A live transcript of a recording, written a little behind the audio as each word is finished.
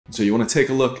So you want to take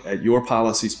a look at your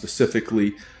policy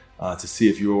specifically to see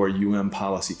if your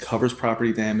policy covers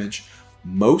property damage.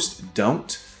 Most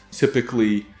don't.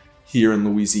 Typically here in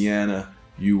Louisiana,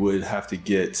 you would have to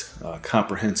get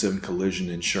comprehensive collision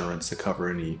insurance to cover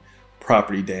any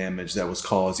property damage that was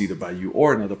caused either by you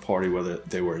or another party, whether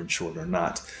they were insured or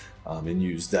not, and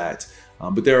use that.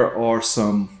 But there are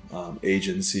some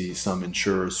agencies, some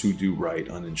insurers who do write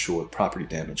uninsured property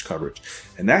damage coverage.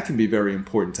 And that can be very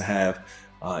important to have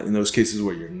in those cases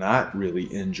where you're not really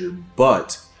injured,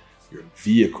 but your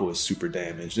vehicle is super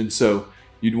damaged. And so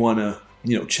you'd want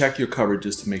to check your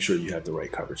coverages to make sure you have the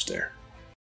right coverage there.